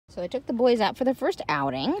So I took the boys out for their first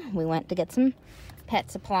outing. We went to get some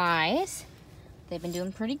pet supplies. They've been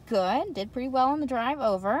doing pretty good. Did pretty well on the drive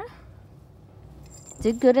over.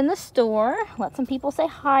 Did good in the store. Let some people say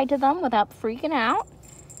hi to them without freaking out.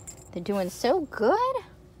 They're doing so good.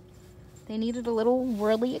 They needed a little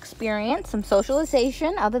worldly experience, some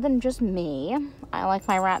socialization other than just me. I like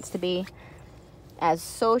my rats to be as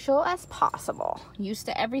social as possible. Used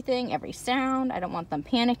to everything, every sound. I don't want them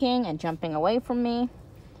panicking and jumping away from me.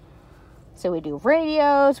 So we do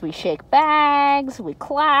radios, we shake bags, we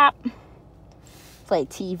clap, play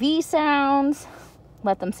TV sounds,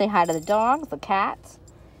 let them say hi to the dogs, the cats,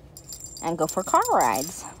 and go for car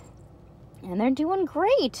rides. And they're doing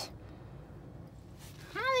great.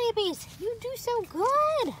 Hi, babies. You do so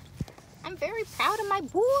good. I'm very proud of my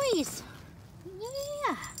boys.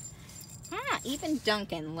 Yeah. Even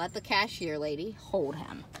Duncan let the cashier lady hold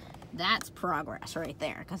him. That's progress right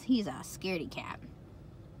there, because he's a scaredy cat.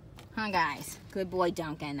 Huh, guys? Good boy,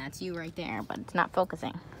 Duncan. That's you right there, but it's not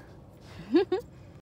focusing.